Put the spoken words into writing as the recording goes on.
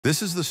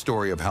This is the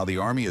story of how the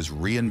Army is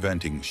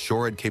reinventing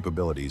M-SHORAD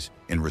capabilities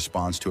in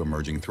response to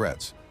emerging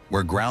threats,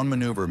 where ground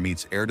maneuver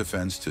meets air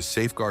defense to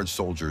safeguard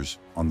soldiers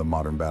on the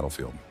modern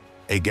battlefield.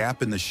 A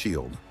gap in the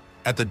shield.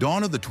 At the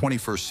dawn of the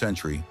 21st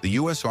century, the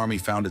U.S. Army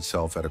found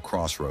itself at a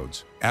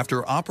crossroads.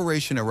 After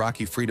Operation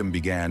Iraqi Freedom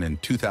began in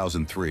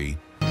 2003,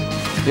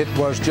 it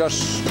was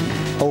just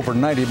over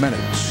 90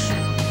 minutes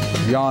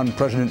beyond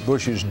President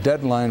Bush's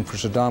deadline for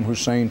Saddam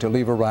Hussein to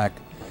leave Iraq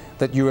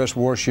that U.S.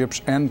 warships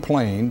and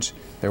planes,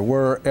 there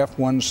were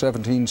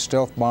F-117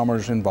 stealth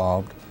bombers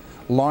involved,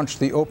 launched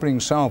the opening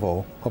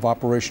salvo of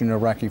Operation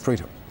Iraqi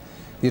Freedom.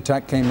 The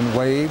attack came in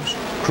waves,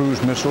 cruise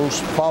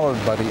missiles,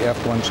 followed by the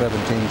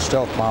F-117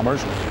 stealth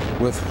bombers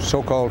with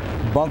so-called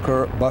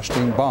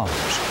bunker-busting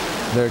bombs.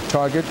 Their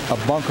target, a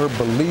bunker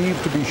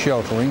believed to be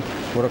sheltering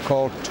what are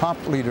called top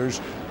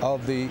leaders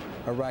of the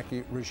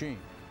Iraqi regime.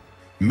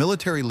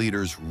 Military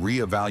leaders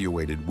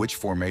re-evaluated which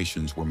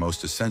formations were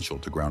most essential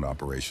to ground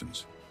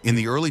operations. In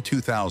the early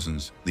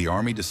 2000s, the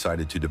Army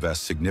decided to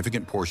divest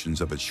significant portions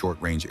of its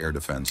short-range air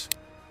defense,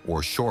 or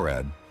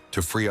M-SHORAD,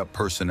 to free up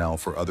personnel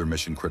for other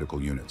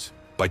mission-critical units.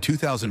 By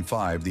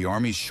 2005, the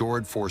Army's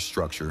M-SHORAD force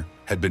structure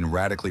had been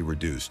radically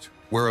reduced.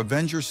 Where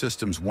Avenger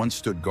systems once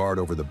stood guard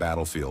over the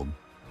battlefield,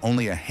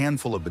 only a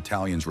handful of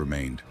battalions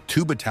remained.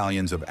 2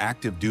 battalions of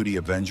active-duty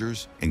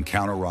Avengers in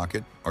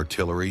counter-rocket,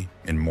 artillery,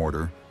 and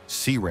mortar,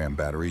 CRAM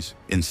batteries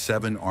in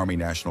 7 Army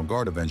National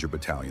Guard Avenger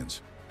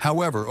battalions.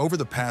 However, over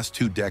the past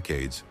 2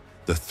 decades,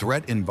 the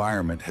threat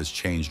environment has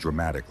changed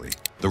dramatically.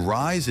 The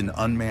rise in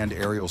unmanned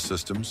aerial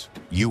systems,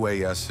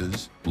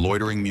 UASs,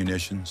 loitering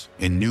munitions,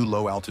 and new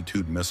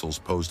low-altitude missiles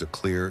posed a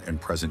clear and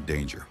present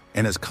danger.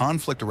 And as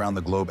conflict around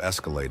the globe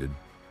escalated,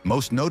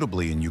 most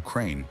notably in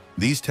Ukraine,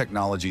 these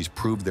technologies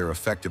proved their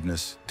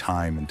effectiveness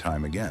time and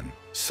time again.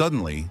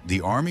 Suddenly, the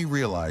Army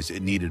realized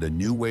it needed a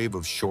new wave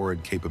of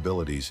M-SHORAD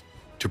capabilities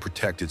to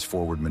protect its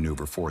forward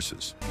maneuver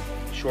forces.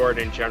 M-SHORAD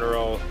in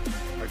general,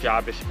 our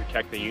job is to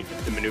protect the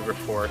maneuver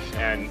force,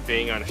 and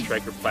being on a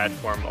Stryker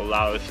platform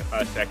allows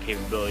us that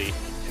capability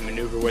to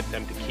maneuver with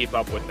them, to keep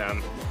up with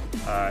them,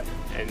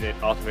 and then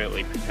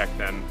ultimately protect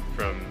them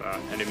from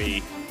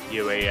enemy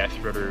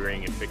UAS, rotary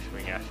wing, and fixed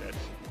wing assets.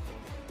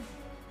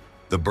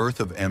 The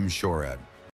birth of M-SHORAD.